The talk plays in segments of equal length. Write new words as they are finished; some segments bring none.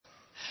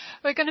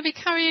We're going to be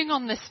carrying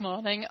on this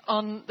morning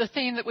on the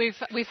theme that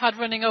we've had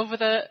running over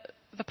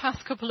the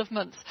past couple of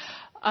months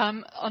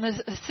on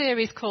a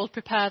series called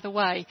Prepare the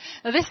Way.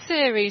 Now, this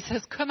series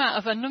has come out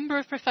of a number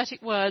of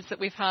prophetic words that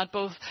we've had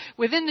both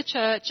within the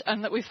church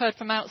and that we've heard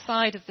from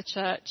outside of the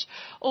church,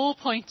 all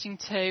pointing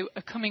to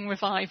a coming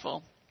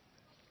revival.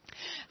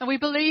 And we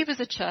believe as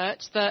a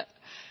church that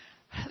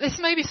this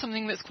may be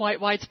something that's quite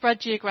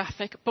widespread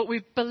geographic, but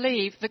we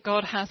believe that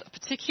God has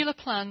particular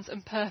plans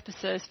and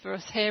purposes for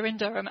us here in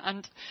Durham,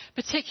 and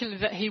particularly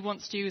that he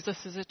wants to use us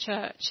as a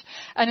church.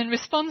 And in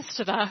response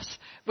to that,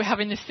 we're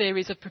having this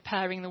series of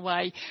Preparing the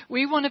Way.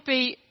 We want to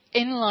be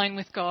in line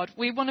with God.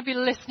 We want to be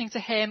listening to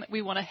him.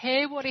 We want to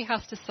hear what he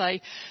has to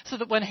say so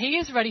that when he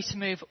is ready to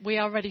move, we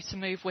are ready to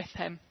move with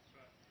him.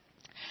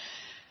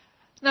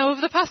 Now, over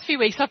the past few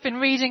weeks, I've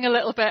been reading a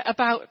little bit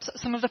about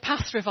some of the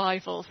past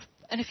revivals.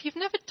 And if you've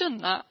never done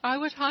that, I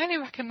would highly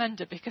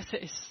recommend it because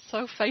it is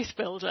so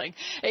faith-building.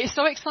 It is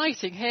so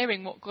exciting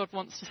hearing what God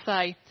wants to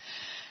say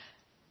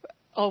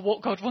or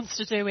what God wants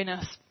to do in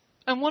us.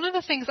 And one of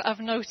the things that I've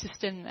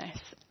noticed in this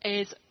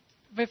is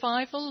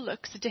revival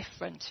looks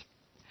different.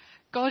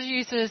 God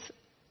uses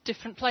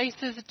different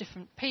places,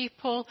 different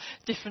people,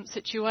 different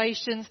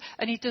situations,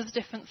 and he does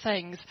different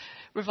things.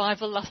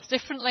 Revival lasts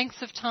different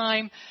lengths of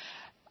time.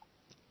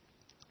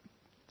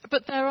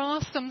 But there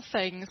are some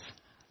things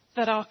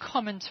that are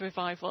common to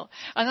revival.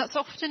 And that's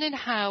often in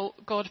how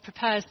God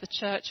prepares the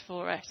church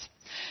for it.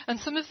 And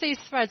some of these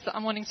threads that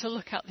I'm wanting to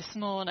look at this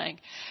morning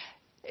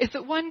is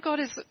that when God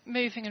is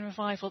moving in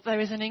revival,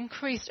 there is an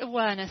increased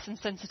awareness and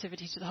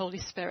sensitivity to the Holy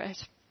Spirit.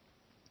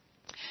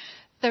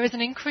 There is an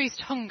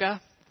increased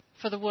hunger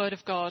for the Word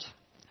of God.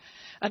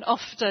 And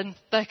often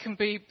there can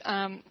be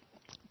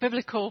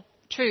biblical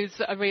truths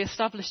that are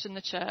re-established in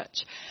the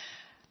church.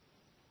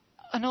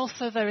 And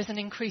also there is an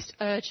increased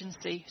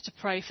urgency to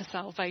pray for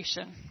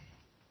salvation.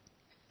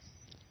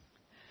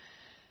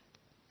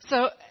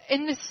 So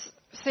in this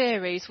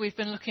series, we've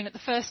been looking at the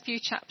first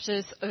few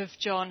chapters of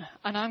John.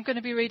 And I'm going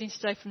to be reading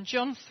today from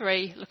John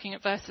 3, looking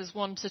at verses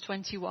 1 to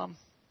 21.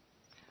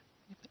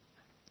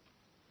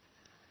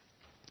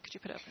 Could you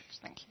put it up?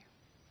 Thank you.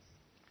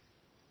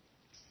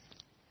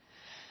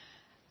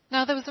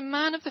 Now there was a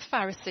man of the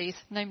Pharisees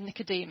named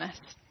Nicodemus,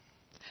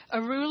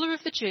 a ruler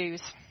of the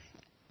Jews.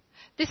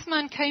 This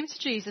man came to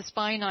Jesus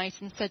by night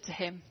and said to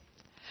him,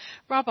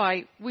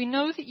 "Rabbi, we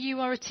know that you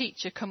are a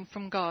teacher come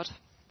from God,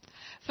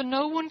 for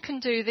no one can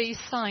do these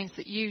signs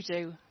that you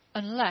do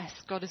unless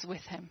God is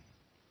with him."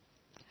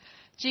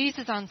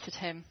 Jesus answered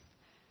him,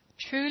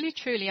 "Truly,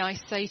 truly, I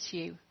say to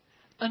you,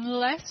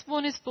 unless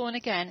one is born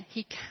again,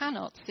 he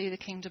cannot see the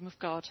kingdom of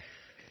God."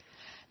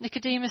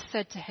 Nicodemus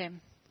said to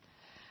him,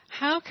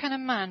 "How can a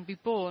man be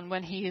born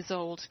when he is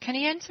old? Can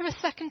he enter a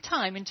second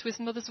time into his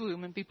mother's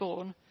womb and be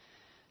born?"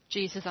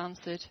 Jesus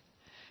answered,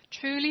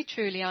 "Truly,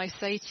 truly, I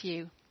say to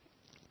you,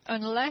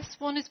 unless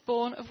one is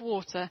born of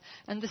water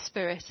and the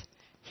Spirit,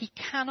 he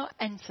cannot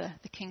enter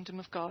the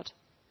kingdom of God.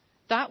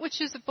 That which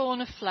is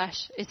born of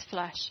flesh is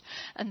flesh,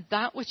 and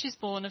that which is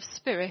born of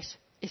spirit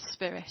is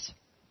spirit.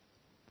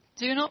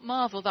 Do not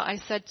marvel that I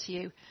said to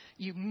you,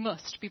 you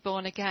must be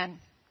born again.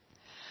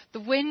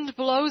 The wind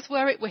blows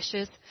where it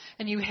wishes,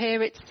 and you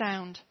hear its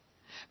sound,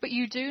 but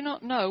you do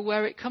not know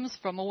where it comes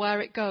from or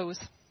where it goes.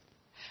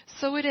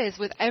 So it is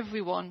with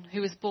everyone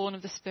who is born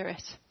of the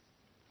Spirit."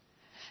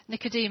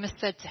 Nicodemus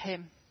said to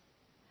him,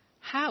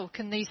 "How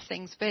can these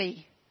things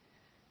be?"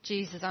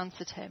 Jesus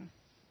answered him,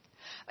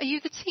 "Are you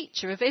the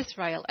teacher of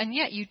Israel, and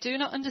yet you do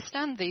not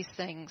understand these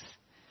things?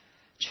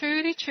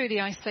 Truly, truly,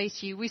 I say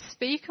to you, we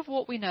speak of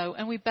what we know,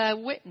 and we bear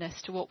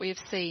witness to what we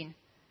have seen,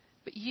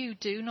 but you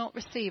do not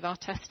receive our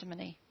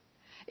testimony.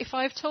 If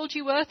I have told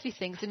you earthly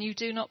things and you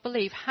do not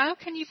believe, how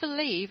can you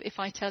believe if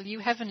I tell you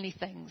heavenly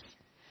things?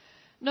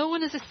 No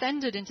one has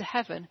ascended into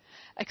heaven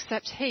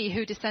except he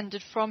who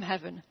descended from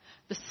heaven,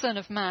 the Son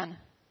of Man.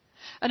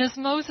 And as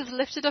Moses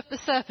lifted up the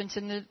serpent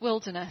in the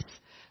wilderness,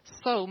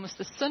 so must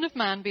the Son of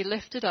Man be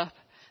lifted up,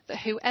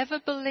 that whoever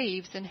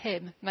believes in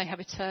him may have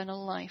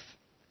eternal life.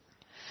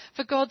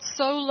 For God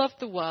so loved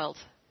the world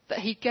that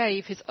he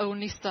gave his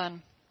only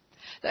Son,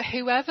 that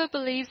whoever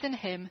believes in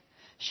him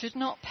should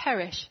not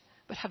perish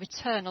but have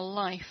eternal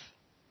life.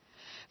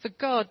 For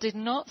God did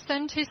not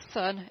send his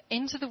Son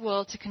into the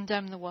world to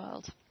condemn the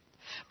world,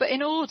 but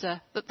in order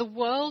that the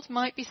world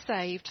might be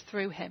saved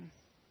through him.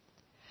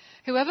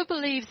 Whoever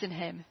believes in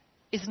him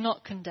is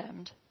not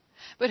condemned,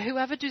 but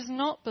whoever does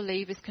not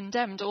believe is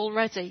condemned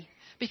already,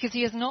 because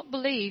he has not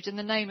believed in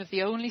the name of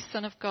the only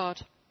Son of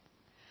God.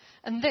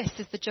 And this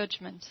is the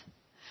judgment.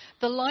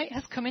 The light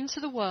has come into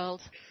the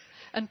world,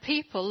 and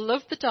people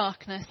loved the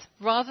darkness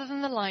rather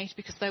than the light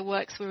because their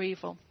works were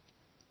evil.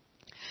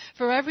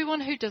 For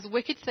everyone who does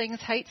wicked things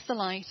hates the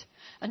light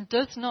and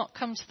does not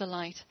come to the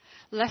light,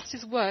 lest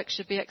his work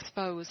should be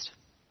exposed.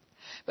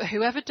 But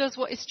whoever does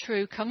what is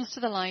true comes to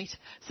the light,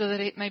 so that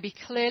it may be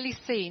clearly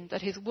seen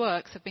that his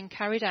works have been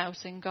carried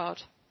out in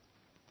God."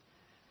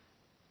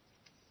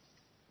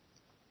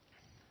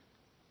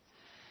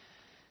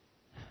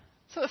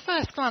 So at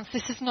first glance,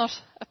 this is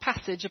not a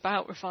passage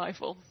about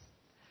revival.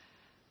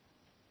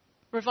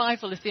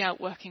 Revival is the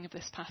outworking of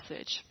this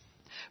passage.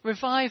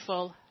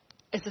 Revival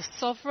is a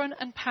sovereign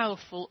and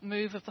powerful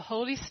move of the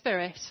Holy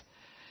Spirit,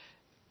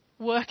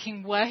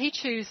 working where he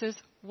chooses,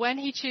 when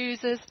he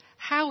chooses,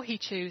 how he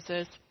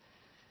chooses,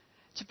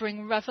 to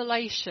bring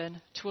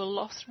revelation to a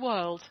lost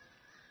world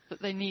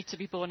that they need to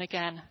be born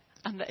again,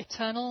 and that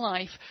eternal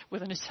life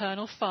with an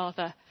eternal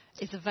Father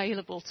is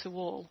available to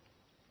all.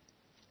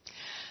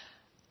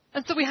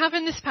 And so we have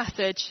in this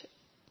passage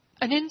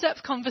an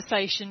in-depth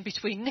conversation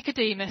between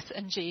Nicodemus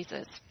and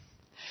Jesus.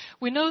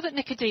 We know that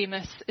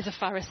Nicodemus is a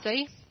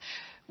Pharisee.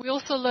 We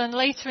also learn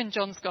later in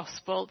John's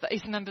Gospel that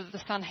he's a member of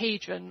the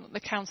Sanhedrin, the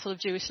Council of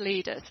Jewish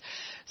Leaders.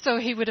 So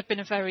he would have been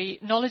a very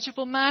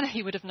knowledgeable man,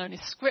 he would have known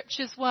his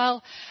scriptures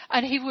well,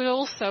 and he would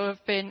also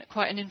have been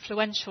quite an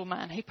influential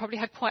man. He probably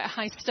had quite a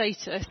high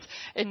status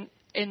in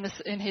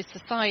his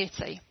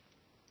society.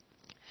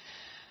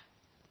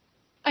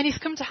 And he's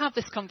come to have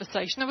this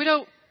conversation. Now, we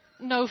don't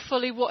know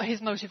fully what his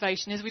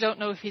motivation is. We don't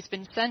know if he's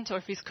been sent or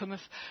if he's come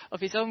of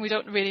his own. We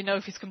don't really know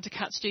if he's come to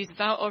catch Jesus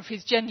out or if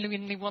he's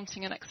genuinely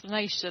wanting an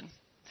explanation.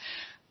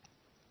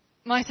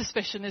 My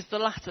suspicion is the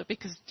latter,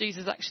 because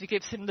Jesus actually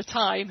gives him the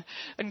time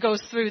and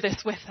goes through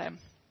this with him.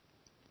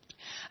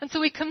 And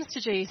so he comes to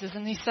Jesus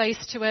and he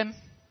says to him,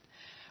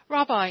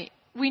 "Rabbi,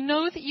 we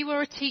know that you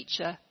are a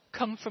teacher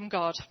come from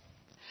God.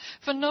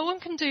 For no one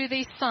can do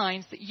these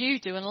signs that you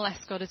do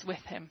unless God is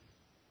with him."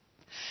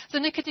 So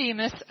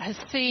Nicodemus has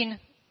seen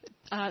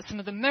some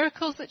of the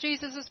miracles that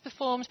Jesus has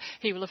performed.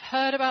 He will have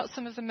heard about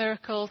some of the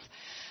miracles.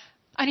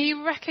 And he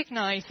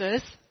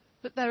recognises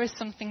that there is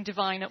something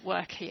divine at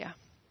work here.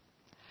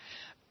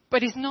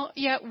 But he's not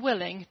yet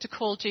willing to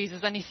call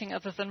Jesus anything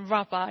other than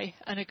rabbi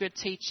and a good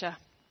teacher.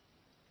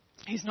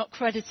 He's not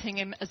crediting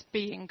him as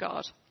being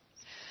God.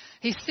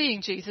 He's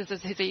seeing Jesus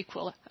as his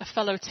equal, a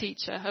fellow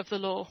teacher of the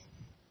law.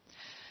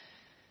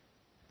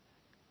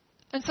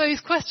 And so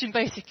his question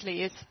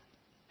basically is,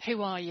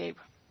 who are you?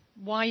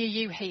 Why are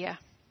you here?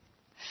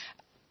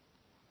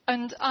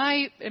 And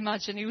I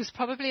imagine he was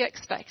probably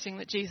expecting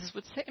that Jesus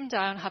would sit him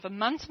down, have a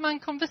man-to-man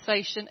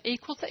conversation,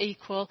 equal to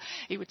equal.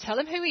 He would tell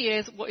him who he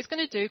is, what he's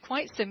going to do,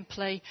 quite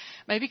simply,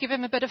 maybe give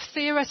him a bit of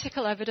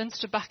theoretical evidence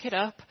to back it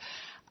up,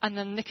 and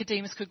then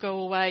Nicodemus could go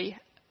away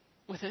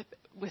with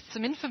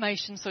some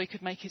information so he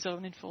could make his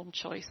own informed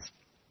choice.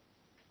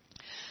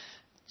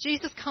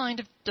 Jesus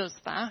kind of does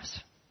that,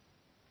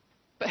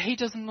 but he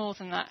does more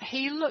than that.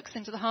 He looks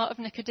into the heart of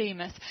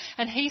Nicodemus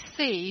and he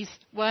sees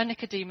where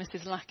Nicodemus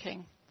is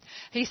lacking.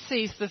 He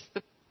sees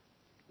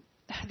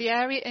the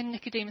area in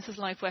Nicodemus'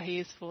 life where he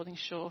is falling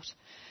short.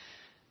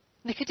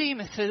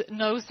 Nicodemus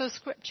knows those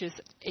scriptures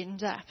in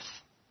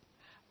depth,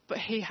 but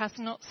he has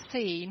not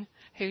seen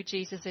who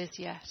Jesus is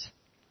yet.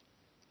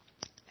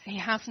 He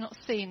has not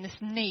seen this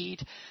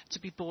need to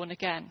be born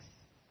again.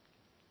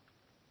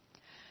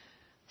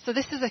 So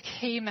this is a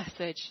key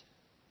message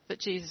that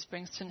Jesus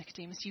brings to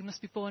Nicodemus. You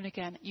must be born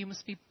again. You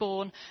must be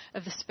born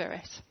of the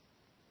Spirit.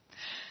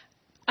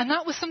 And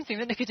that was something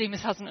that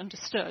Nicodemus hasn't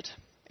understood.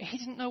 He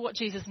didn't know what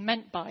Jesus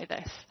meant by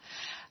this.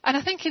 And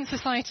I think in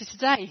society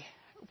today,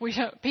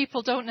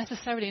 people don't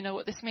necessarily know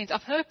what this means.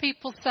 I've heard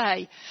people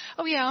say,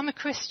 "Oh yeah, I'm a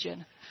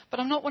Christian, but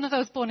I'm not one of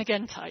those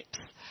born-again types."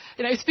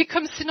 You know, it's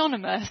become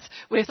synonymous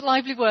with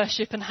lively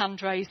worship and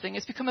hand-raising.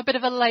 It's become a bit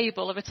of a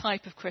label of a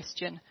type of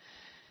Christian.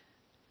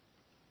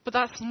 But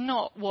that's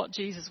not what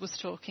Jesus was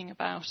talking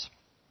about.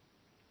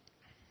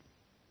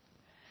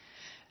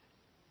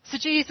 So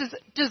Jesus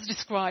does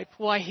describe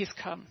why he's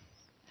come.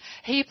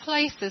 He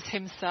places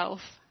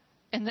himself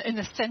in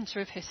the centre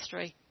of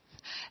history.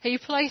 He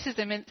places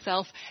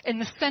himself in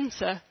the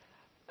centre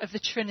of the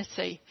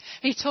Trinity.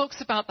 He talks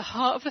about the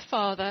heart of the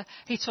Father,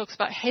 he talks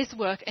about his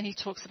work, and he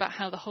talks about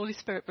how the Holy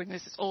Spirit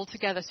brings this all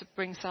together to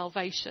bring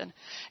salvation.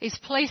 He's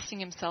placing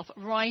himself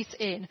right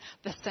in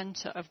the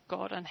centre of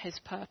God and his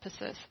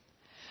purposes.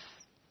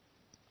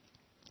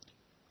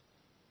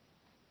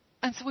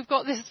 And so we've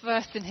got this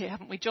verse in here,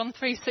 haven't we? John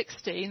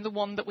 3:16, the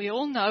one that we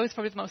all know is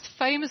probably the most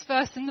famous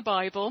verse in the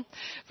Bible.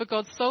 "For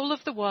God so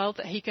loved the world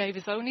that he gave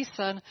his only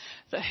Son,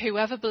 that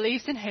whoever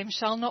believes in him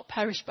shall not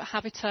perish but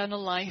have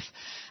eternal life."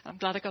 I'm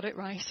glad I got it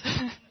right.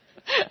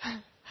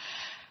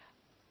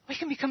 We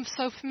can become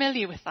so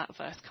familiar with that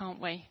verse, can't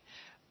we?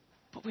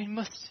 But we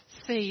must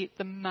see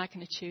the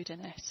magnitude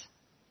in it.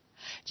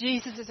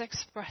 Jesus is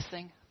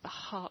expressing the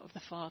heart of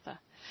the Father,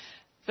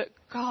 that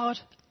God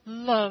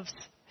loves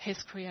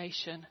his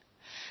creation.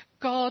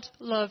 God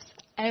loves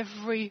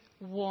every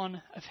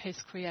one of his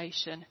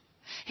creation.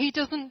 He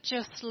doesn't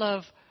just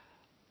love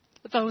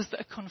those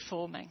that are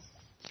conforming.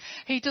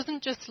 He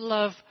doesn't just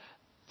love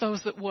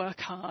those that work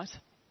hard.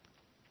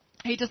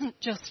 He doesn't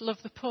just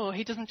love the poor.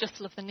 He doesn't just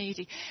love the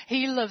needy.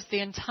 He loves the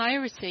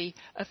entirety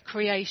of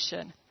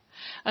creation.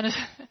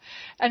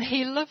 And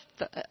he loved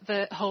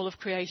the whole of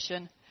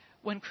creation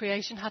when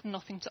creation had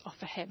nothing to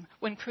offer him.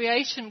 When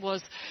creation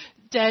was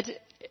dead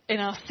in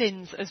our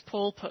sins, as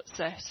Paul puts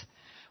it.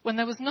 When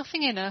there was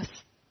nothing in us,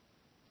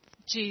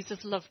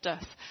 Jesus loved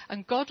us.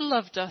 And God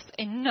loved us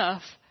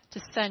enough to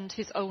send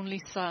his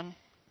only Son.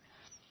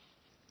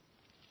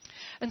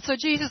 And so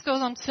Jesus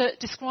goes on to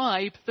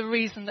describe the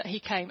reason that he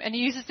came. And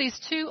he uses these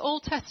two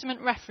Old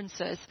Testament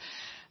references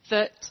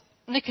that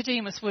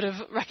Nicodemus would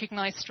have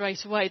recognized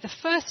straight away. The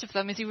first of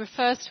them is he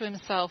refers to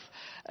himself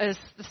as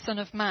the Son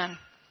of Man.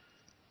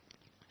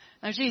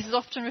 Now, Jesus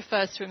often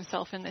refers to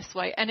himself in this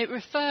way, and it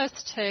refers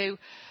to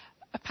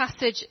a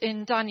passage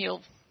in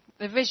Daniel,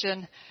 the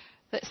vision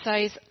that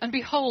says, "And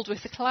behold,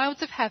 with the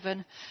clouds of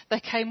heaven there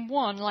came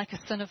one like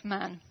a son of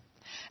man.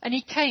 And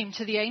he came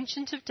to the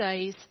Ancient of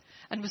Days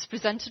and was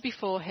presented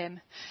before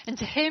him. And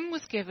to him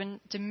was given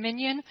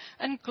dominion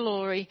and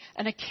glory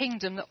and a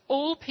kingdom that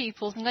all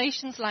peoples,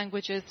 nations,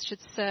 languages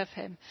should serve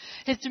him.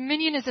 His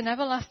dominion is an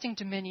everlasting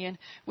dominion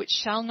which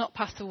shall not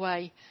pass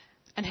away,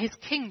 and his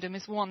kingdom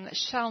is one that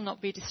shall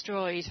not be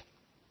destroyed."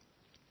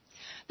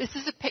 This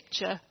is a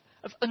picture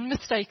of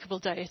unmistakable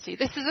deity.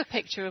 This is a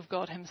picture of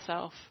God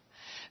himself.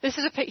 This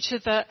is a picture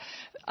that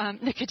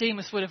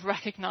Nicodemus would have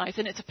recognized,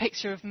 and it's a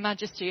picture of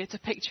majesty, it's a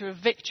picture of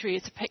victory,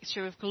 it's a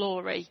picture of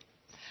glory.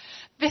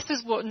 This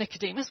is what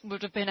Nicodemus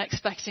would have been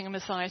expecting a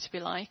Messiah to be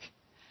like.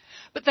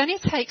 But then he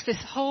takes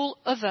this whole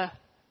other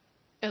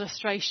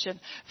illustration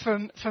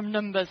from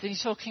Numbers, and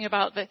he's talking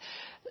about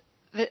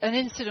an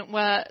incident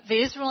where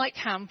the Israelite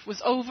camp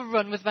was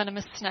overrun with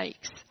venomous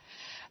snakes,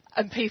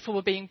 and people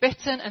were being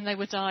bitten and they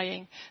were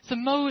dying. So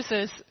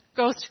Moses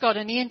goes to God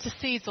and he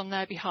intercedes on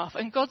their behalf.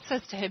 And God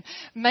says to him,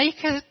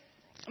 make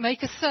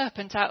a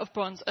serpent out of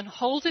bronze and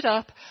hold it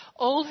up.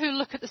 All who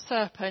look at the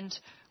serpent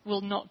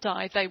will not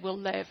die, they will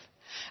live.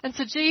 And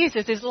so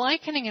Jesus is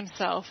likening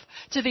himself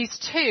to these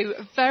two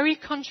very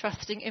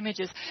contrasting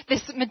images,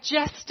 this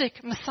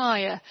majestic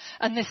Messiah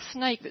and this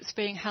snake that's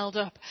being held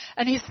up.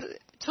 And he's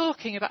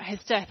talking about his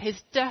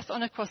death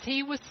on a cross.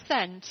 He was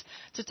sent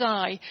to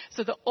die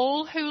so that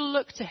all who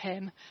look to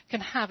him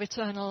can have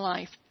eternal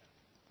life.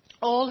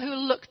 All who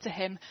look to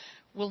him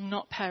will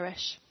not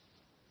perish.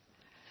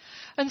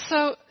 And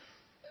so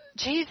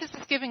Jesus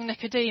is giving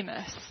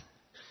Nicodemus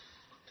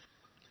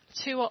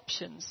two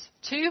options,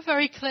 two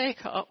very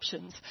clear-cut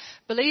options.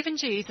 Believe in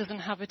Jesus and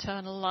have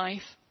eternal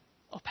life,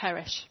 or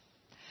perish.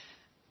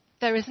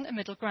 There isn't a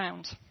middle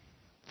ground.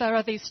 There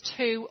are these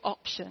two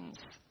options.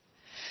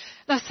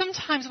 Now,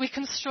 sometimes we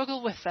can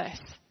struggle with this.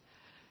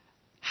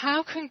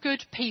 How can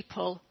good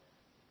people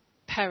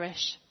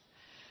perish?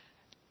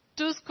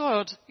 Does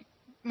God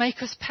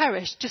make us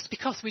perish just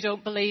because we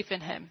don't believe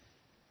in him?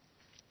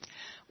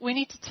 We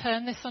need to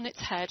turn this on its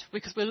head,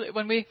 because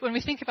when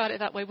we think about it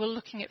that way, we're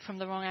looking at it from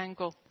the wrong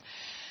angle.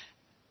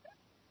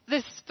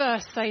 This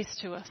verse says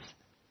to us,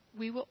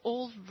 we were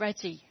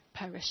already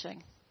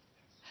perishing.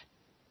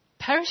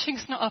 Perishing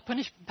is not our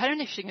punishment.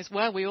 Perishing is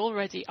where we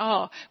already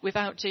are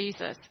without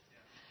Jesus.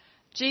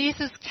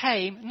 Jesus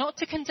came not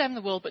to condemn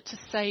the world, but to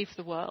save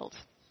the world.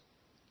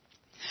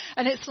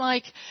 And it's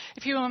like,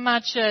 if you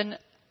imagine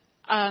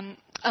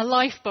a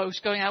lifeboat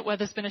going out where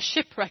there's been a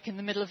shipwreck in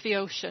the middle of the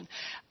ocean.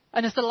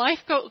 And as the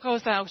lifeboat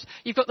goes out,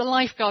 you've got the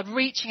lifeguard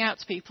reaching out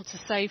to people to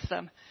save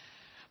them.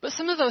 But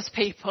some of those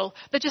people,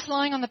 they're just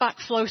lying on the back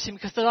floating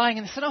because they're lying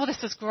and they said, "Oh,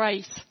 this is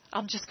great.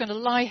 I'm just going to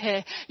lie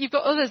here." You've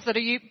got others that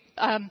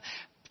are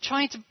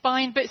trying to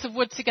bind bits of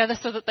wood together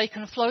so that they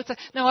can float.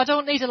 "No, I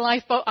don't need a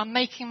lifeboat. I'm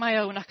making my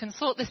own. I can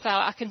sort this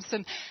out. I can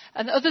swim."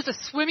 And others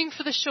are swimming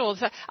for the shore.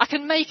 They say, I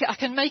can make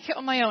it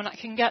on my own. I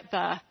can get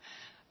there.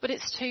 But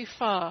it's too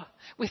far.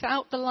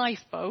 Without the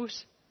lifeboat,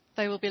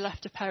 they will be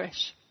left to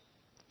perish.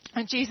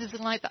 And Jesus is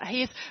like that.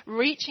 He is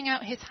reaching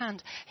out his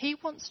hand. He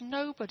wants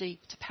nobody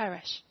to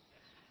perish.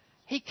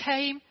 He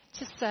came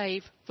to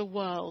save the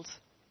world.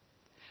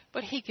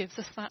 But he gives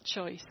us that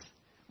choice.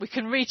 We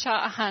can reach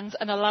out our hands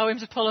and allow him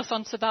to pull us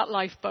onto that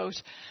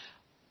lifeboat,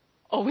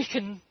 or we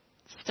can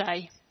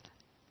stay.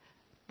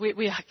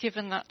 We are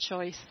given that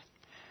choice.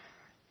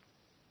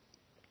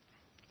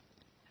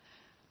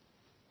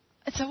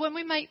 And so when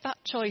we make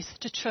that choice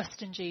to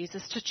trust in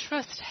Jesus, to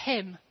trust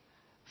him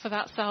for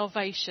that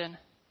salvation,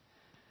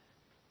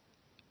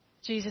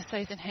 Jesus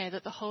says in here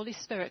that the Holy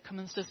Spirit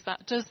comes and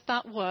does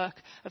that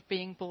work of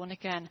being born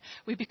again.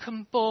 We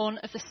become born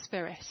of the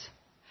Spirit.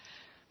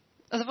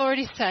 As I've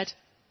already said,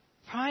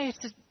 prior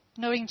to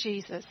knowing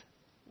Jesus,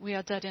 we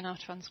are dead in our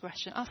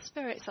transgression. Our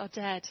spirits are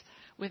dead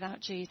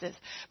without Jesus.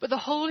 But the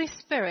Holy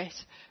Spirit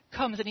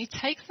comes and he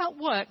takes that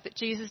work that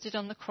Jesus did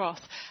on the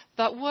cross,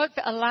 that work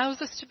that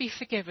allows us to be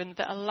forgiven,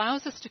 that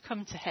allows us to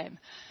come to him,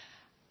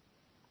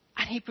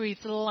 and he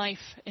breathes life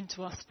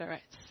into our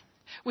spirits.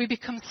 We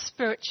become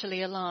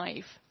spiritually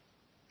alive.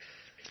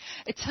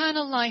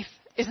 Eternal life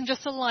isn't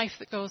just a life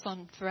that goes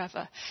on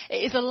forever. It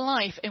is a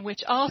life in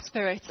which our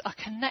spirits are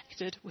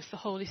connected with the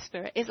Holy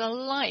Spirit. It's a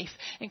life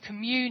in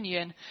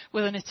communion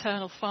with an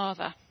eternal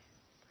Father.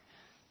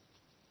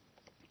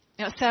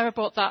 You know, Sarah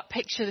brought that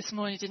picture this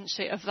morning, didn't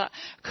she, of that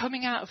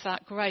coming out of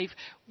that grave.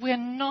 We're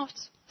not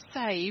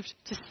saved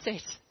to sit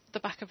at the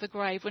back of the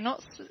grave. We're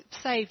not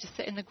saved to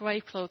sit in the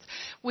grave clothes.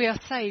 We are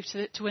saved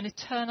to an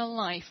eternal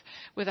life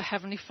with a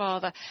Heavenly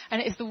Father.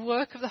 And it is the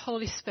work of the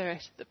Holy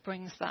Spirit that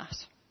brings that.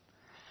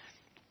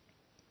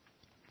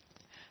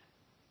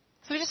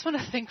 So I just want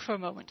to think for a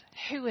moment,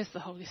 who is the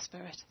Holy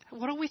Spirit?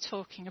 What are we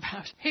talking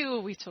about? Who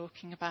are we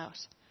talking about?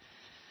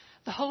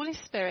 The Holy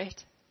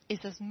Spirit is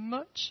as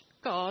much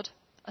God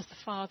as the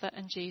Father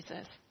and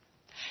Jesus.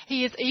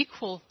 He is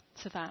equal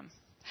to them.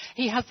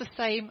 He has the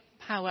same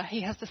power.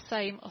 He has the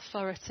same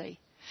authority.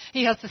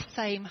 He has the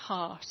same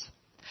heart.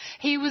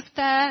 He was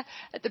there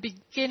at the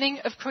beginning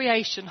of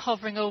creation,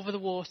 hovering over the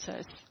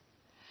waters.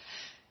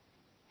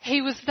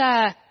 He was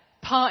there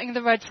parting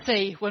the Red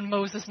Sea when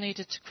Moses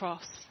needed to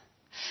cross.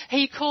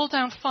 He called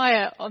down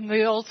fire on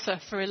the altar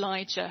for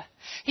Elijah.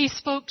 He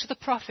spoke to the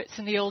prophets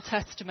in the Old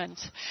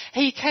Testament.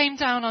 He came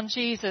down on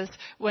Jesus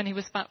when he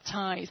was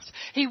baptized.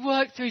 He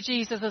worked through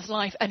Jesus'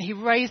 life and he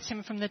raised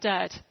him from the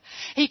dead.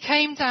 He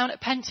came down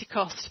at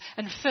Pentecost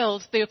and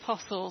filled the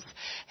apostles.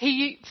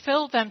 He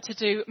filled them to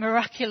do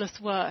miraculous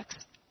works.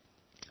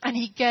 And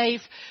he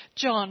gave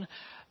John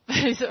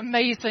those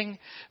amazing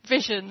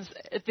visions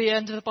at the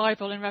end of the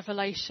Bible in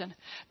Revelation.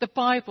 The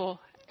Bible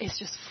is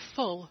just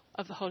full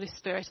of the Holy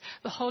Spirit.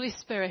 The Holy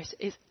Spirit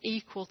is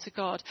equal to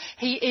God.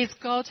 He is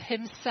God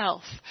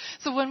himself.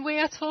 So when we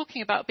are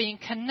talking about being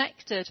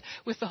connected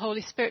with the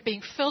Holy Spirit,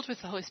 being filled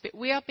with the Holy Spirit,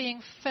 we are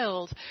being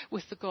filled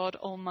with the God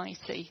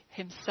Almighty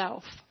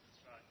himself.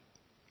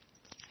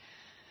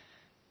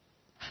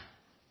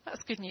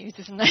 That's good news,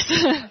 isn't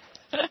it?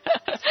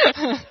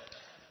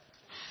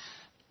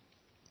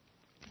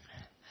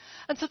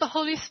 And so the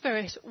Holy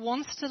Spirit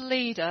wants to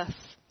lead us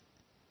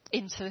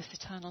into this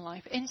eternal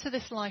life, into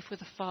this life with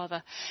the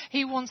Father.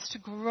 He wants to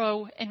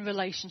grow in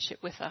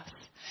relationship with us.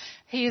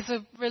 He is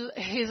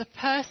a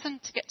person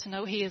to get to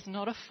know. He is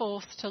not a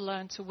force to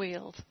learn to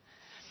wield.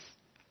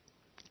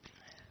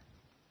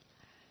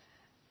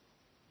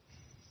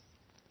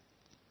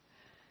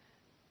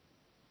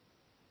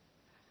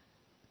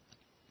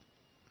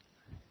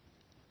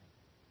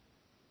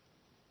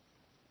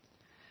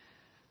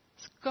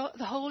 God,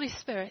 the Holy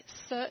Spirit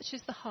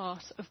searches the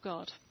heart of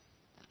God,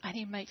 and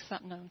he makes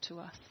that known to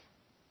us.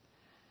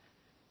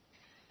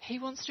 He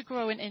wants to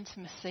grow in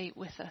intimacy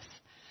with us.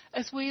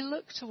 As we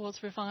look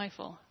towards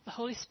revival, the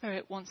Holy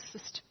Spirit wants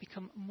us to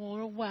become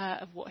more aware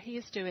of what he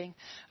is doing,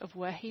 of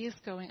where he is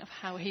going, of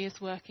how he is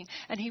working,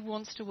 and he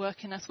wants to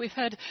work in us. We've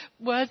heard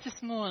words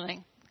this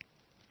morning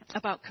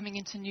about coming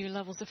into new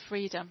levels of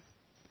freedom.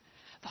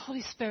 The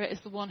Holy Spirit is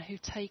the one who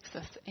takes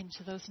us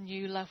into those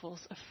new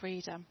levels of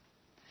freedom.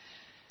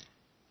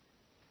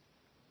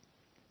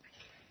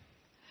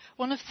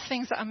 One of the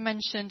things that I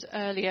mentioned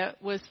earlier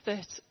was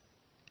that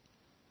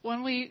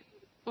when we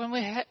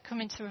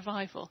come into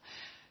revival,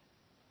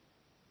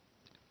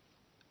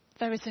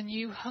 there is a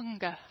new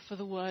hunger for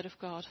the Word of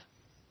God.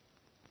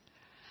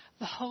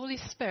 The Holy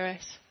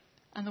Spirit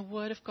and the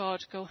Word of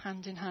God go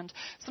hand in hand.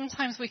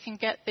 Sometimes we can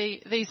get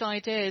these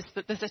ideas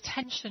that there's a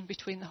tension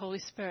between the Holy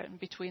Spirit and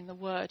between the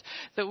Word,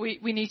 that we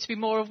need to be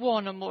more of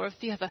one and more of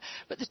the other.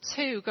 But the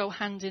two go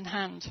hand in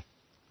hand.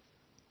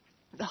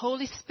 The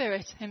Holy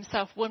Spirit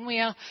himself, when we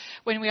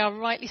are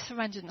rightly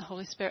surrendered in the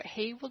Holy Spirit,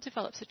 he will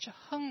develop such a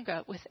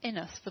hunger within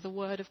us for the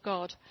Word of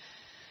God.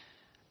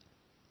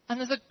 And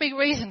there's a big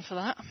reason for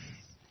that.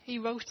 He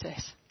wrote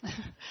it.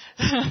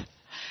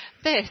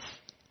 This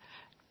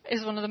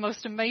is one of the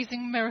most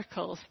amazing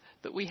miracles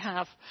that we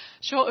have.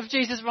 Short of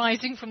Jesus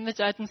rising from the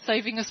dead and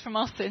saving us from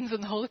our sins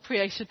and the whole of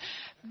creation,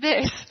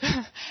 this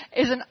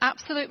is an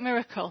absolute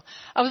miracle.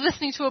 I was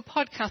listening to a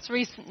podcast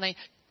recently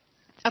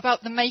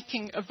about the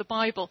making of the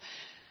Bible.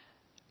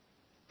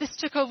 This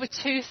took over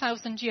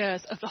 2,000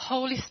 years of the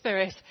Holy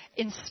Spirit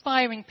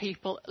inspiring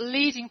people,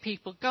 leading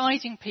people,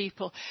 guiding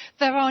people.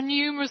 There are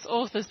numerous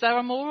authors. There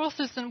are more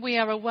authors than we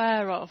are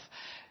aware of.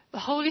 The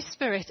Holy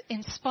Spirit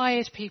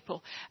inspired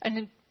people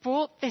and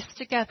brought this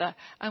together,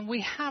 and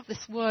we have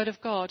this Word of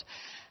God.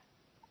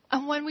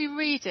 And when we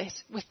read it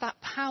with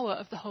that power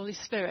of the Holy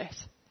Spirit,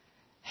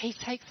 he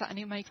takes that and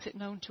he makes it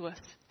known to us.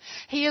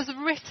 He has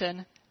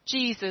written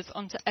Jesus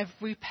onto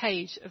every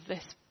page of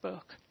this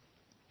book.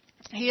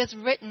 He has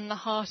written the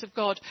heart of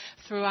God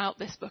throughout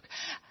this book.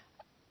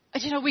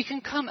 And we can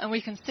come and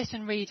we can sit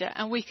and read it,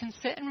 and we can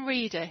sit and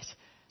read it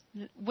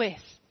with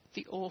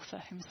the author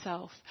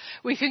himself.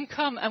 We can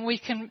come and we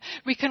can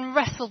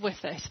wrestle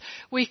with it.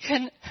 We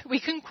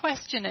can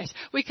question it.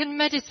 We can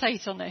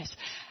meditate on it.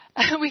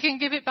 And we can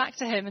give it back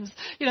to him. And,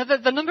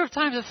 the number of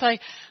times I say,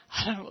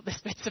 I don't know what this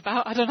bit's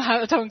about. I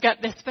don't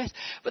get this bit.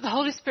 But the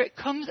Holy Spirit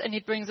comes and he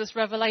brings us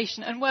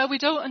revelation. And where we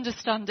don't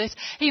understand it,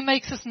 he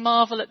makes us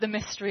marvel at the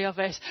mystery of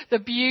it, the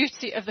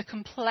beauty of the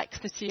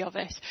complexity of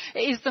it.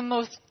 It is the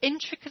most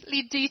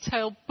intricately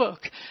detailed book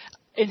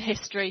in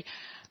history.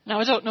 Now,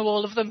 I don't know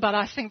all of them, but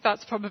I think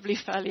that's probably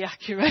fairly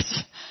accurate.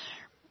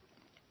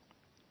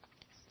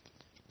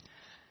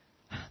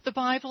 The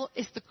Bible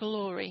is the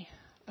glory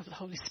of the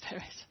Holy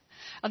Spirit.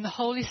 And the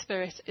Holy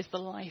Spirit is the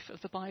life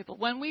of the Bible.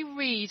 When we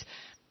read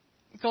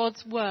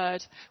God's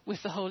word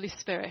with the Holy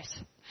Spirit,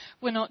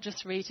 we're not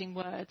just reading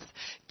words.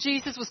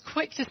 Jesus was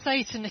quick to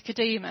say to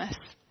Nicodemus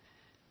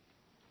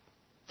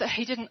that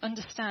he didn't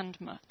understand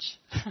much.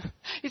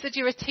 He said,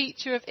 you're a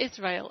teacher of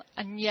Israel,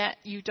 and yet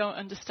you don't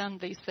understand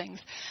these things.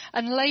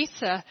 And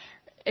later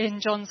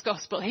in John's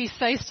Gospel. He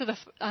says to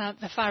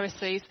the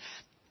Pharisees,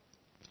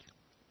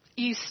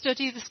 you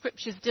study the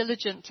scriptures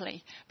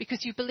diligently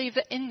because you believe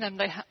that in them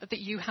that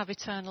you have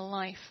eternal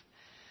life.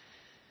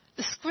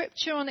 The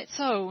scripture on its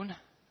own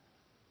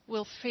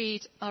will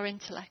feed our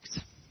intellect.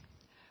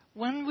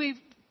 When we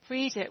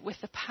read it with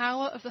the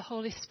power of the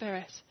Holy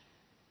Spirit,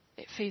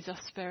 it feeds our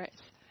spirit.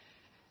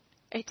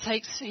 He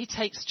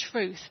takes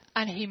truth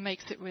and he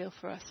makes it real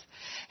for us.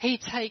 He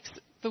takes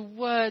the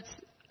words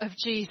of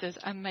Jesus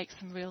and makes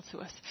them real to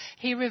us.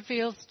 He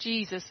reveals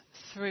Jesus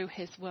through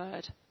his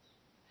word.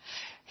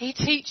 He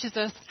teaches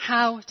us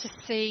how to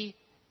see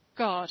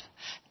God,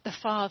 the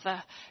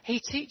Father. He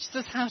teaches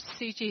us how to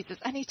see Jesus,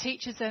 and he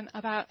teaches them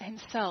about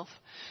himself.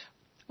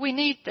 We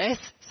need this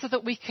so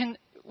that we can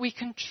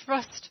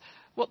trust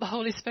what the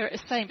Holy Spirit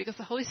is saying, because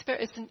the Holy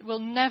Spirit will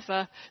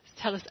never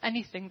tell us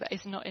anything that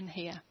is not in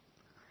here.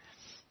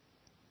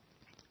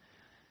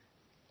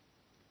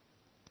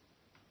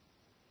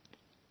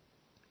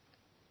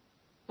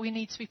 We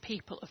need to be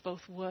people of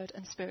both word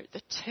and spirit.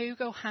 The two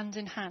go hand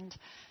in hand.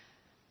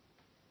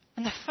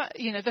 And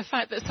the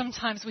fact that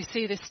sometimes we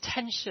see this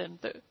tension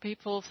that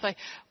people say,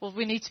 well,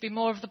 we need to be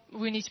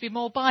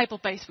more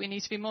Bible-based, we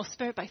need to be more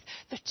Spirit-based.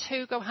 The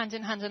two go hand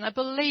in hand. And I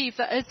believe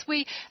that as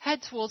we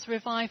head towards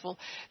revival,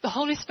 the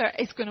Holy Spirit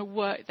is going to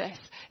work this.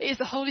 It is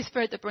the Holy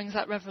Spirit that brings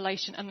that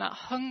revelation and that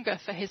hunger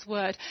for his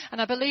word.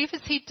 And I believe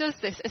as he does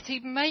this, as he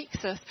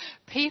makes us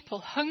people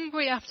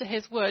hungry after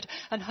his word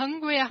and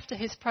hungry after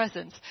his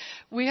presence,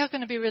 we are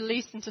going to be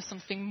released into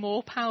something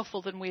more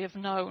powerful than we have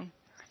known.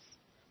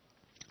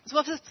 So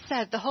as I've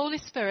said, the Holy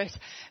Spirit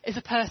is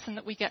a person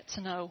that we get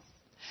to know.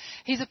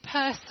 He's a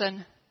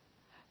person,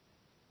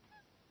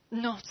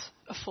 not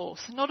a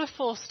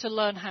force to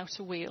learn how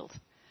to wield.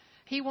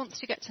 He wants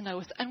to get to know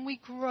us, and we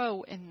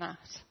grow in that.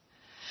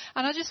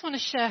 And I just want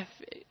to share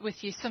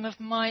with you some of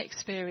my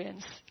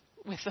experience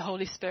with the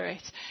Holy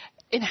Spirit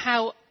in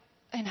how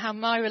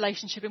my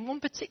relationship in one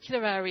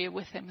particular area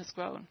with him has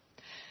grown.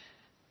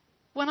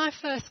 When I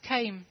first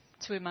came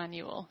to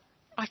Emmanuel,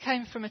 I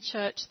came from a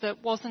church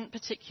that wasn't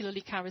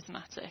particularly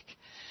charismatic.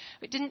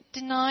 It didn't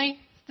deny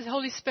the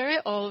Holy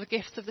Spirit or the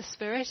gifts of the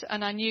Spirit,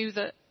 and I knew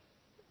that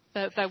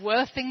there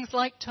were things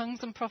like tongues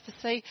and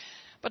prophecy,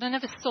 but I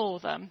never saw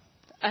them,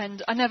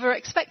 and I never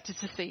expected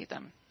to see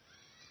them.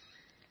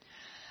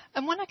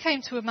 And when I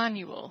came to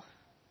Emmanuel,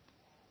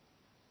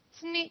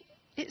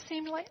 it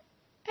seemed like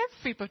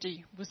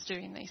everybody was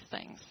doing these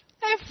things.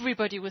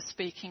 Everybody was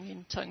speaking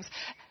in tongues.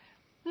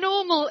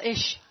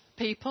 Normal-ish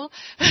people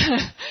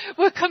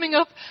were coming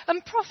up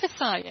and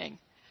prophesying.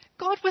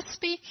 God was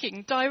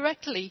speaking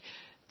directly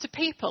to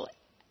people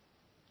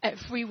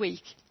every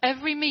week,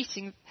 every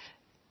meeting.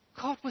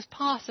 God was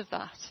part of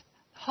that.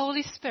 The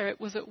Holy Spirit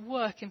was at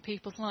work in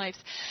people's lives.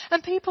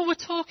 And people were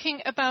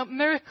talking about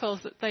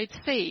miracles that they'd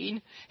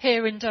seen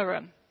here in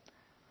Durham.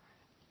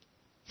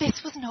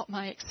 This was not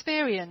my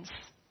experience.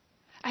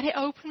 And it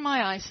opened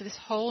my eyes to this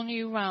whole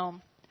new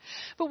realm.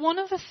 But one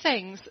of the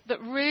things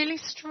that really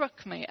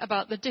struck me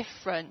about the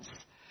difference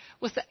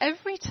was that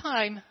every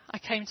time I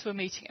came to a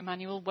meeting at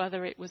Emmanuel,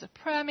 whether it was a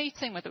prayer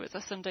meeting, whether it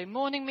was a Sunday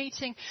morning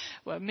meeting,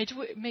 or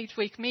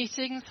midweek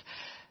meetings,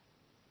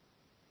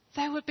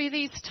 there would be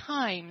these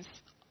times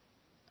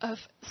of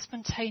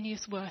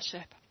spontaneous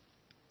worship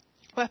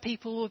where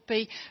people would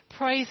be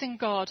praising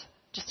God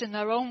just in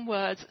their own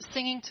words,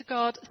 singing to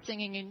God,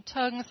 singing in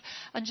tongues,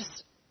 and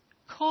just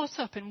caught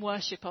up in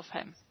worship of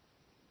him.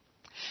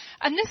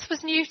 And this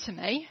was new to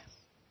me.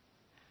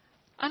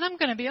 And I'm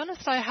going to be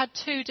honest, I had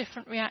two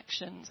different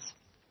reactions.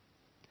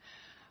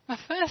 My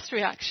first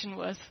reaction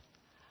was,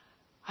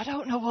 I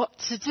don't know what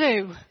to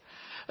do.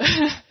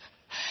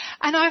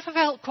 And I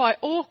felt quite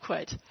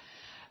awkward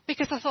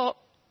because I thought,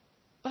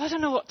 well, I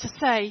don't know what to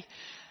say.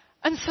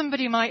 And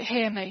somebody might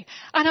hear me.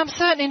 And I'm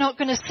certainly not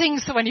going to sing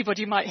so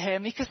anybody might hear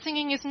me, because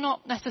singing is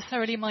not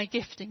necessarily my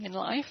gifting in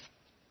life.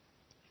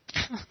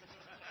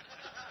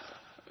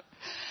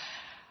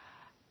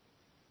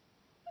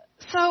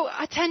 So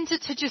I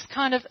tended to just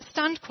kind of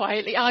stand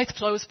quietly, eyes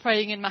closed,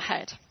 praying in my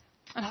head.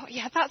 And I thought,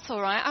 yeah, that's all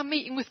right. I'm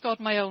meeting with God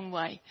my own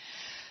way.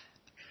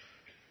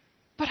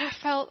 But I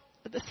felt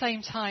at the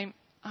same time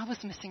I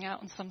was missing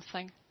out on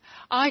something.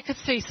 I could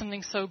see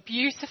something so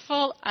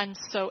beautiful and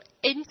so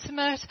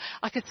intimate.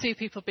 I could see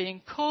people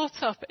being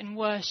caught up in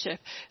worship.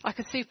 I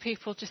could see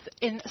people just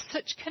in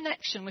such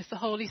connection with the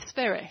Holy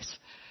Spirit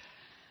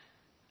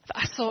that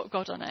I sought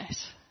God on it.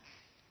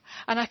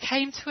 And I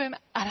came to him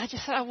and I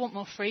just said, I want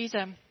more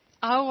freedom.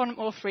 I want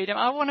more freedom.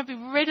 I want to be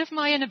rid of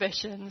my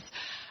inhibitions.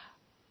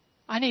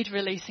 I need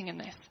releasing in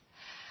this.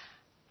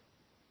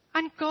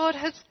 And God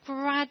has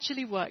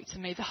gradually worked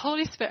in me. The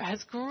Holy Spirit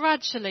has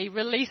gradually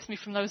released me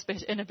from those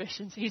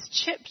inhibitions. He's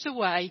chipped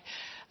away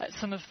at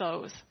some of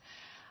those.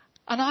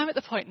 And I'm at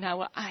the point now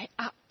where I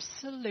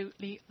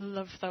absolutely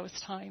love those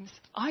times.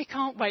 I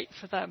can't wait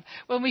for them,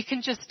 when we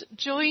can just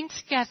join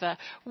together,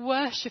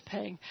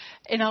 worshipping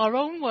in our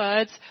own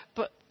words,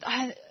 but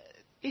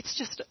it's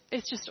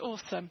just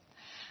awesome.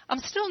 I'm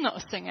still not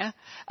a singer,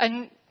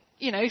 and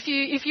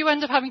if you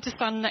end up having to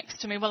stand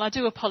next to me, well, I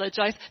do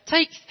apologise.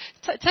 Take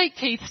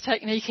Keith's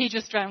technique. He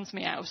just drowns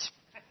me out.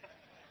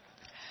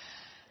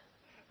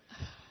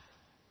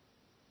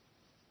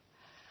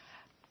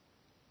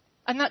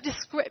 And that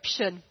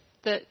description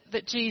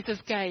that Jesus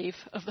gave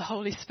of the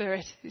Holy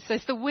Spirit, it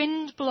says, the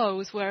wind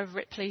blows wherever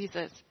it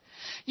pleases.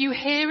 You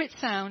hear its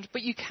sound,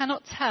 but you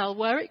cannot tell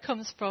where it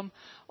comes from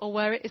or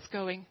where it is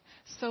going.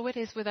 So it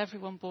is with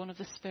everyone born of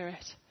the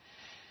Spirit.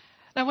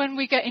 Now, when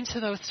we get into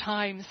those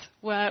times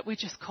where we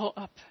just caught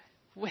up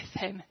with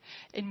him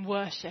in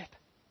worship,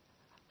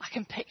 I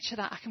can picture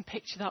that. I can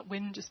picture that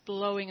wind just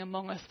blowing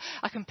among us.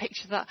 I can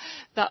picture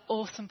that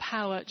awesome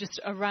power just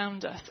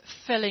around us,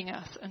 filling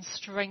us and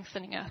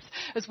strengthening us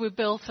as we're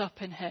built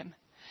up in him.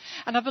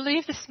 And I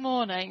believe this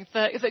morning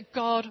that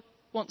God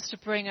wants to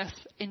bring us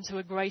into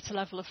a greater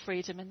level of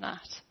freedom in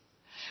that.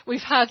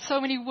 We've had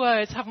so many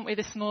words, haven't we,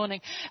 this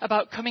morning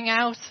about coming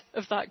out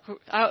of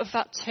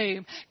that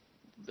tomb,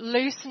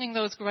 loosening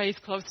those grave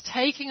clothes,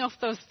 taking off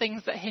those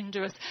things that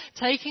hinder us,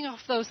 taking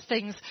off those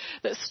things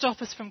that stop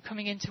us from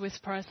coming into his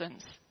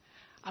presence.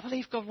 I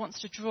believe God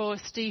wants to draw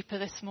us deeper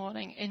this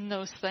morning in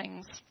those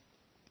things.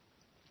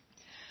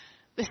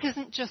 This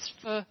isn't just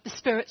for the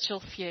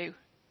spiritual few.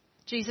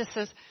 Jesus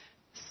says,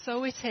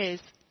 so it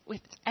is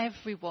with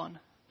everyone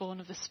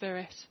born of the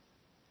Spirit.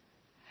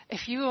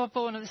 If you are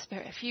born of the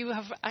Spirit, if you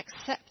have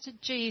accepted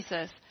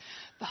Jesus,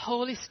 the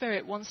Holy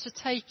Spirit wants to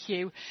take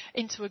you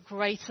into a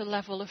greater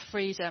level of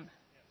freedom.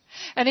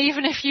 And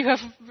even if you have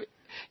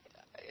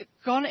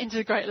gone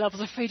into great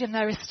levels of freedom,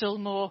 there is still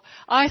more.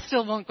 I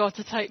still want God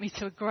to take me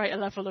to a greater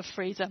level of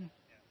freedom.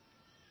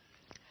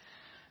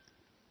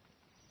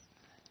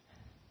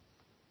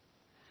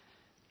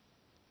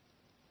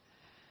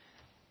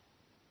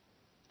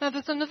 Now,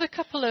 there's another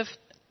couple of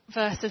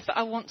verses that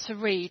I want to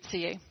read to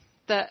you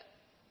that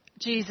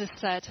Jesus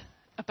said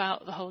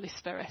about the Holy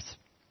Spirit.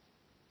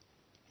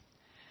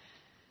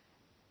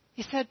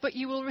 He said, but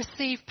you will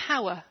receive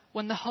power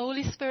when the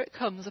Holy Spirit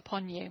comes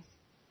upon you.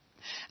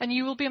 And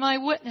you will be my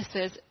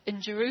witnesses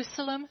in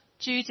Jerusalem,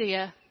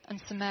 Judea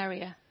and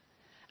Samaria,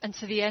 and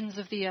to the ends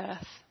of the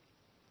earth.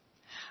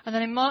 And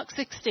then in Mark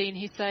 16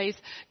 he says,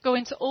 go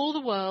into all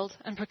the world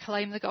and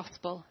proclaim the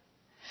gospel.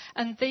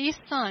 And these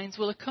signs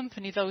will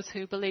accompany those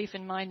who believe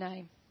in my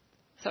name.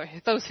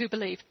 Those who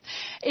believe.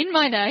 In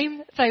my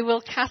name, they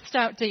will cast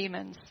out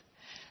demons.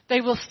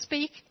 They will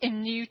speak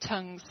in new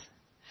tongues.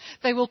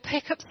 They will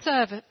pick up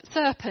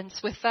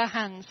serpents with their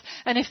hands.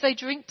 And if they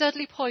drink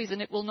deadly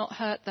poison, it will not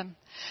hurt them.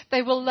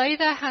 They will lay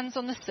their hands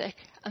on the sick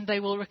and they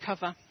will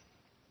recover.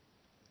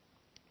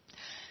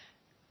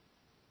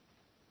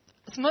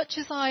 As much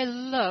as I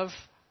love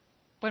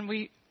when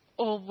we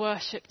all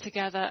worship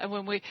together and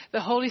when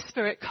the Holy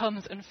Spirit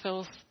comes and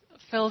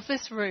fills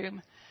this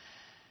room,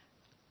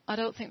 I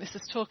don't think this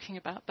is talking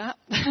about that.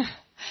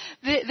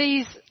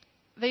 These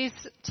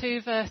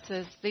two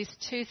verses, these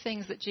two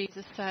things that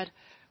Jesus said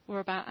were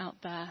about out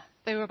there.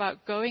 They were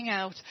about going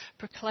out,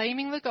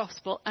 proclaiming the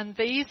gospel, and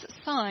these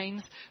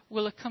signs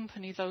will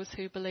accompany those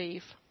who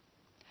believe.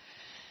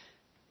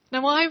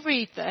 Now, I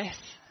read this,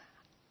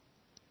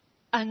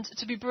 and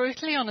to be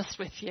brutally honest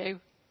with you,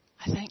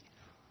 I think,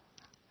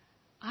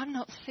 I'm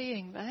not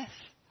seeing this.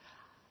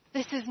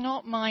 This is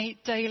not my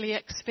daily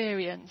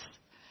experience.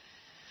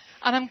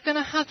 And I'm going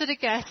to hazard a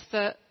guess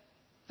that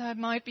there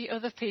might be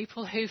other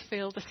people who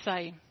feel the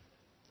same.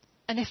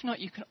 And if not,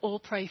 you can all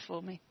pray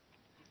for me.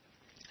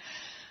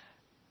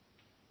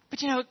 But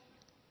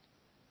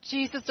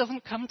Jesus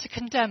doesn't come to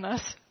condemn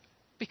us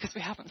because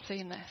we haven't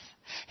seen this.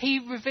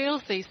 He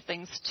reveals these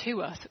things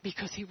to us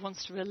because he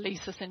wants to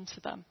release us into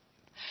them.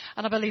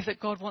 And I believe that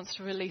God wants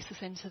to release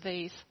us into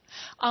these.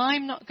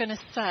 I'm not going to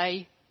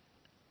say,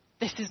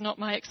 this is not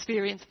my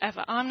experience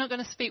ever. I'm not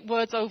going to speak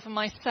words over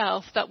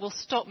myself that will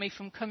stop me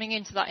from coming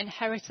into that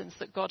inheritance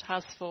that God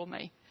has for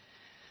me.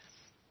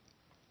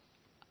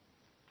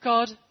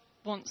 God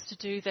wants to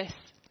do this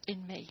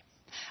in me.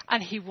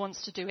 And he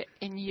wants to do it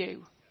in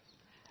you.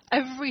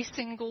 Every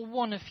single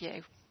one of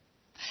you.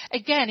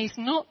 Again, he's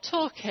not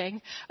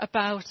talking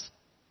about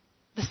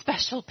the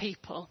special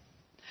people.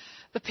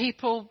 The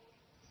people,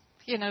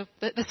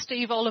 the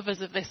Steve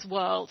Olivers of this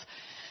world.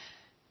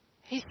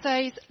 He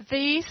says,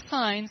 these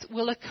signs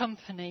will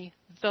accompany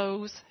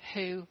those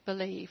who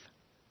believe.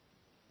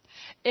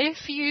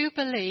 If you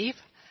believe,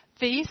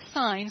 these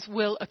signs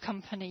will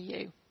accompany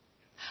you.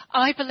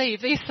 I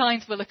believe these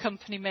signs will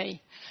accompany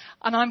me.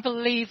 And I'm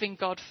believing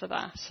God for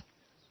that.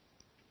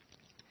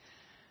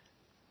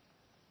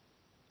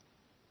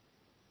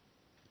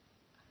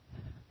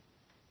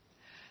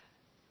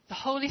 The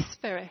Holy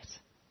Spirit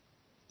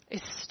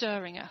is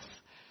stirring us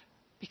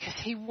because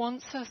he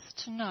wants us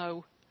to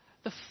know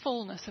the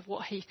fullness of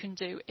what he can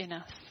do in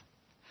us.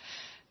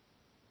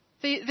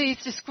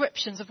 These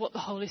descriptions of what the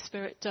Holy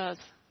Spirit does,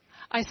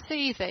 I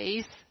see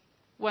these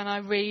when I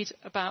read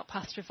about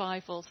past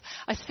revivals.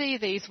 I see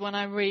these when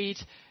I read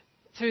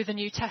through the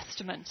New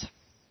Testament.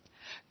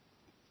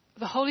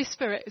 The Holy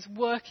Spirit is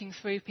working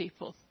through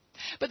people.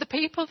 But the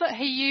people that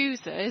he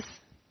uses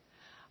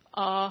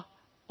are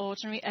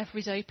ordinary,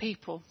 everyday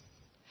people.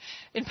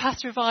 In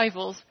past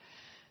revivals,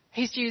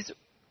 he's used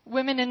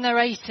women in their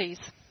 80s.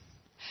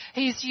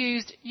 He's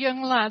used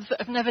young lads that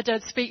have never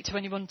dared speak to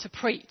anyone to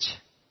preach.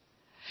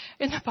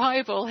 In the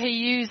Bible, he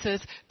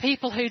uses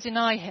people who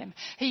deny him.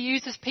 He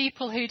uses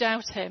people who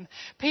doubt him.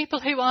 People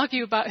who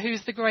argue about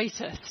who's the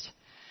greatest.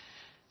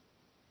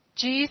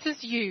 Jesus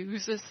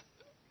uses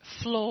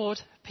flawed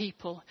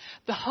people.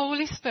 The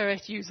Holy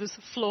Spirit uses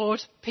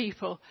flawed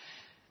people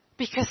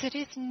because it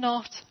is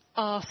not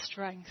our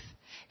strength.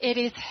 It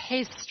is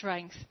his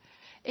strength.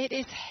 It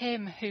is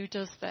him who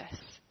does this.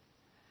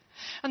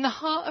 And the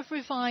heart of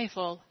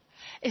revival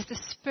is the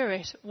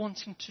Spirit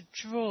wanting to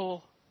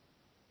draw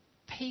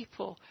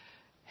people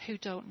who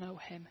don't know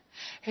him.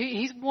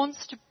 He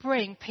wants to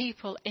bring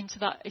people into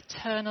that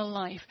eternal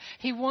life.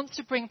 He wants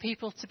to bring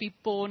people to be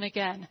born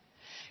again.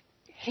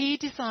 He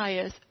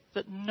desires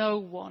that no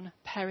one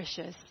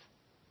perishes.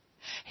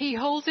 He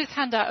holds his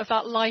hand out of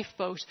that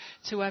lifeboat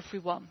to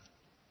everyone.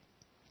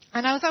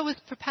 And as I was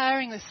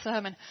preparing this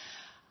sermon,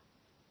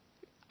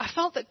 I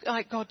felt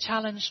that God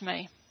challenged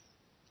me.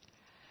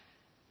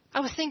 I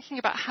was thinking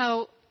about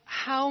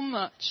how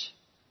much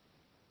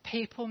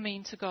people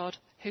mean to God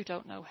who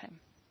don't know him.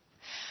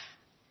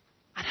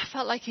 And I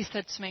felt like he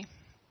said to me,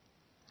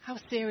 how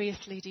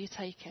seriously do you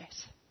take it?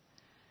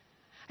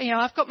 And,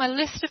 I've got my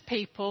list of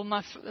people,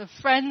 my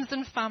friends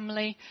and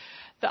family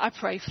that I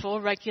pray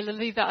for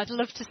regularly, that I'd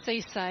love to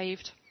see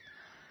saved.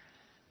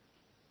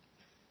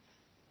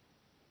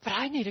 But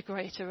I need a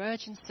greater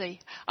urgency.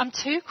 I'm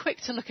too quick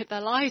to look at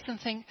their lives and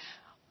think,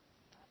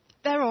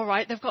 they're all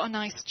right, they've got a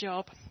nice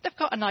job, they've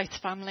got a nice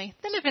family,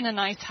 they live in a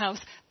nice house,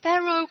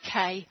 they're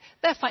okay,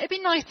 they're fine. It'd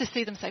be nice to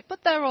see them saved,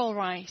 but they're all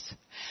right.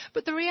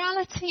 But the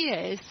reality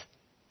is,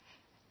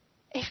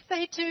 if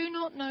they do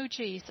not know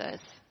Jesus,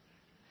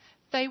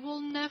 they will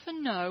never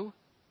know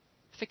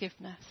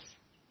forgiveness.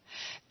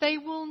 They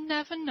will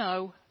never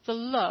know the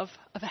love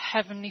of a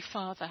heavenly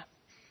Father.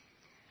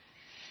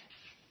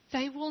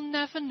 They will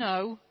never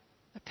know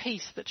a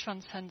peace that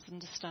transcends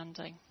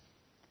understanding.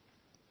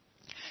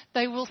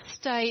 They will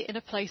stay in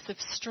a place of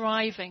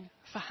striving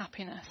for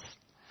happiness.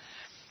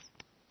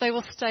 They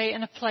will stay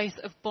in a place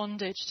of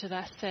bondage to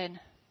their sin.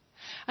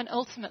 And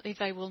ultimately,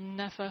 they will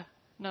never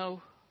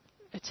know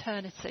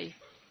eternity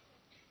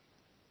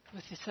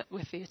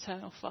with the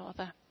eternal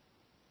Father.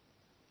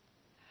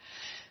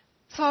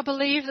 So I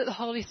believe that the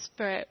Holy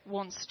Spirit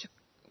wants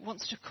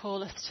to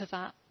call us to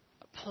that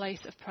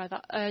place of prayer,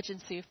 that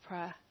urgency of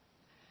prayer.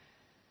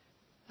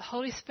 The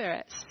Holy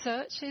Spirit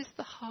searches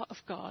the heart of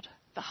God,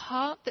 the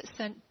heart that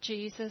sent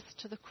Jesus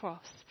to the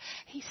cross.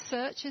 He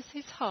searches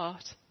his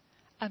heart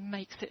and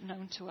makes it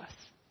known to us.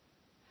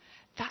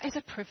 That is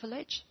a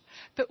privilege,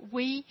 that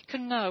we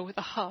can know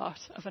the heart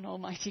of an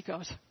almighty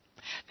God,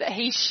 that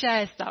he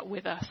shares that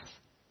with us.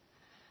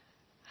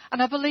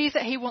 And I believe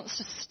that he wants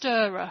to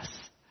stir us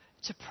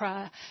to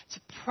prayer,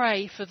 to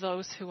pray for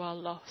those who are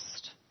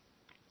lost.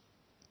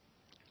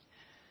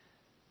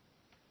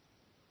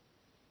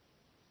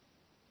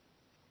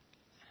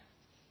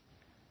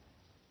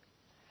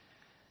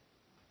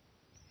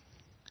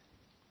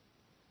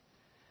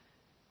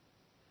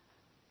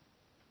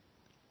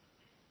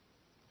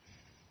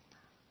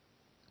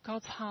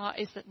 God's heart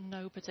is that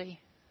nobody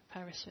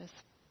perishes.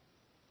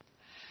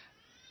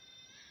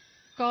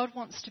 God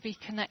wants to be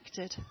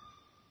connected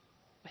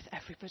with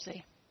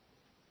everybody.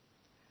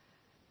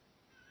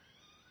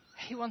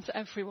 He wants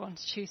everyone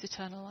to choose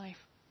eternal life.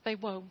 They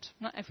won't.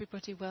 Not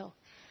everybody will.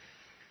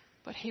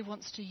 But he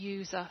wants to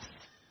use us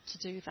to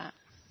do that.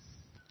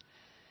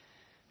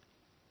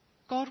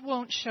 God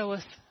won't show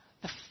us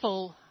the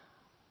full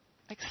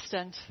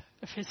extent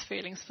of his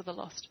feelings for the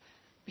lost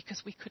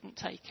because we couldn't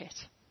take it.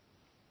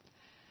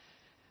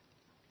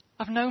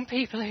 I've known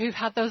people who've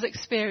had those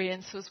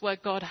experiences where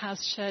God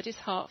has shared his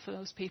heart for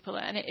those people,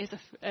 and it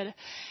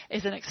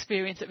is an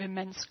experience of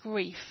immense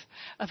grief,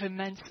 of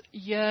immense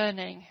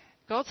yearning.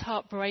 God's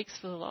heart breaks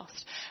for the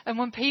lost. And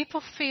when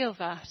people feel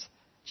that,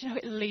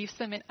 it leaves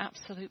them in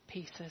absolute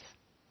pieces.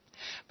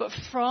 But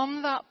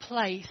from that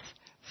place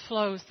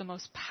flows the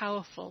most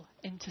powerful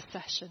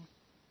intercession.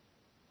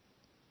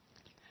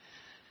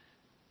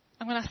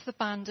 I'm going to ask the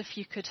band if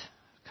you could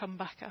come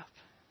back up.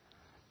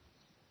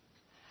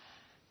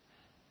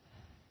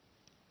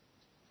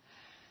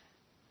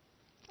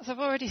 As I've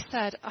already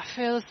said, I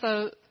feel as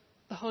though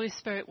the Holy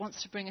Spirit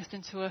wants to bring us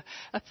into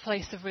a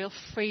place of real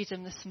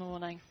freedom this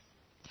morning.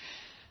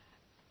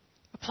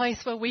 A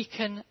place where we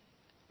can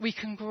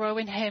grow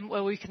in him,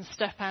 where we can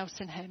step out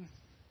in him,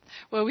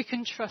 where we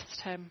can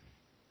trust him.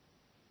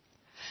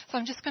 So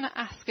I'm just going to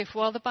ask if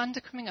while the band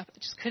are coming up,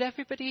 just could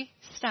everybody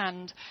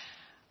stand?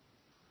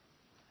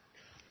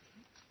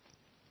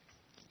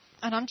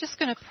 And I'm just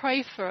going to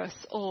pray for us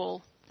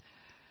all.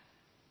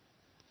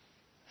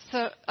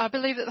 So I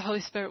believe that the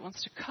Holy Spirit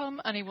wants to come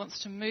and he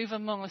wants to move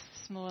among us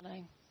this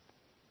morning.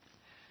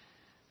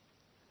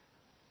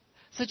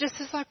 So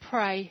just as I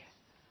pray,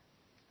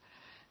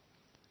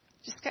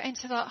 just get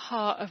into that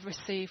heart of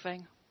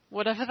receiving.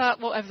 Whatever that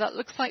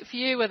looks like for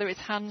you, whether it's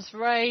hands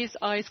raised,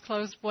 eyes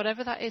closed,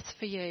 whatever that is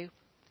for you.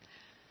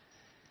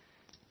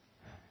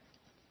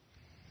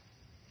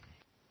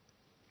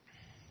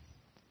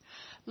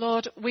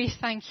 Lord, we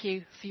thank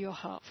you for your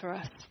heart for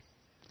us.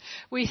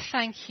 We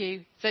thank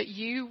you that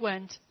you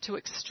went to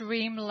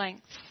extreme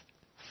lengths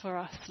for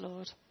us,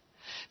 Lord.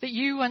 That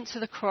you went to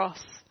the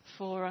cross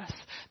for us,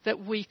 that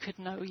we could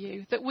know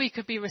you, that we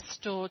could be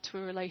restored to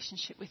a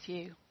relationship with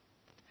you.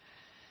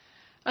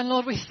 And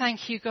Lord, we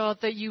thank you, God,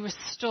 that you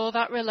restore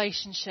that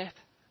relationship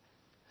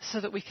so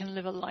that we can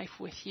live a life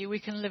with you. We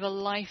can live a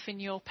life in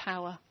your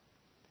power.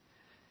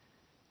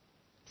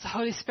 So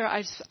Holy Spirit,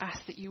 I just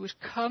ask that you would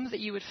come, that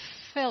you would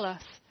fill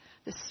us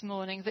this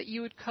morning, that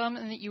you would come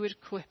and that you would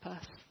equip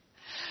us.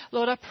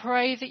 Lord, I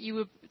pray that you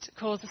would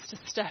cause us to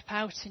step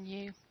out in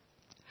you.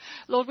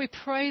 Lord, we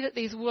pray that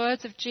these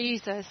words of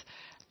Jesus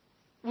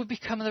would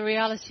become the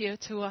reality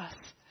to us.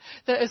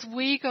 That as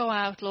we go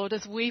out, Lord,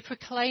 as we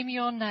proclaim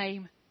your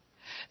name,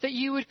 that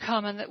you would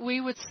come and that we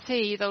would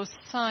see those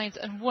signs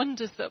and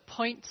wonders that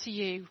point to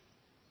you.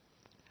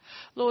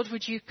 Lord,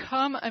 would you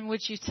come and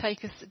would you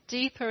take us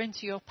deeper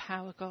into your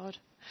power, God?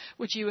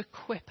 Would you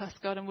equip us,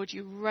 God, and would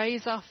you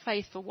raise our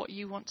faith for what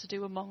you want to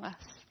do among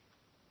us?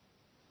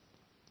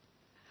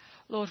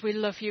 Lord, we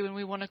love you and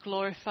we want to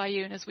glorify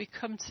you. And as we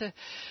come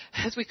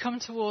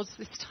towards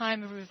this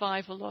time of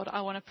revival, Lord,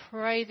 I want to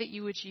pray that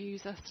you would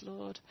use us,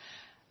 Lord,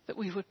 that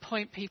we would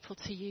point people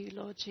to you,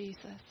 Lord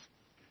Jesus.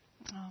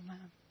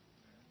 Amen.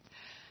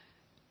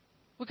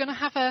 We're going to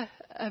have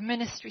a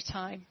ministry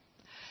time.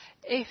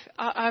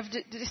 I've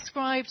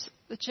described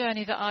the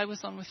journey that I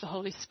was on with the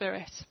Holy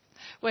Spirit,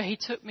 where he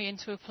took me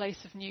into a place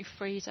of new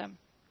freedom.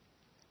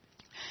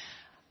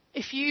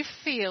 If you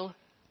feel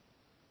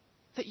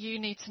that you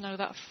need to know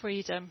that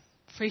freedom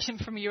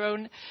from your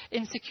own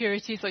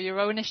insecurities or your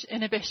own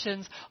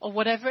inhibitions or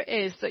whatever it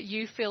is that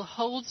you feel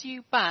holds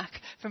you back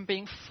from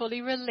being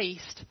fully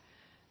released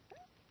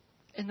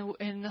in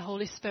the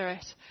Holy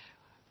Spirit,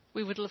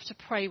 we would love to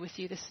pray with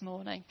you this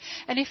morning.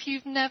 And if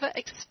you've never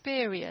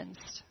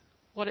experienced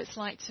what it's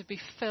like to be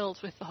filled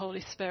with the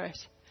Holy Spirit,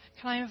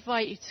 can I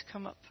invite you to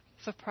come up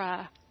for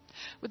prayer?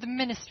 Would the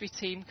ministry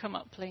team come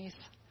up, please?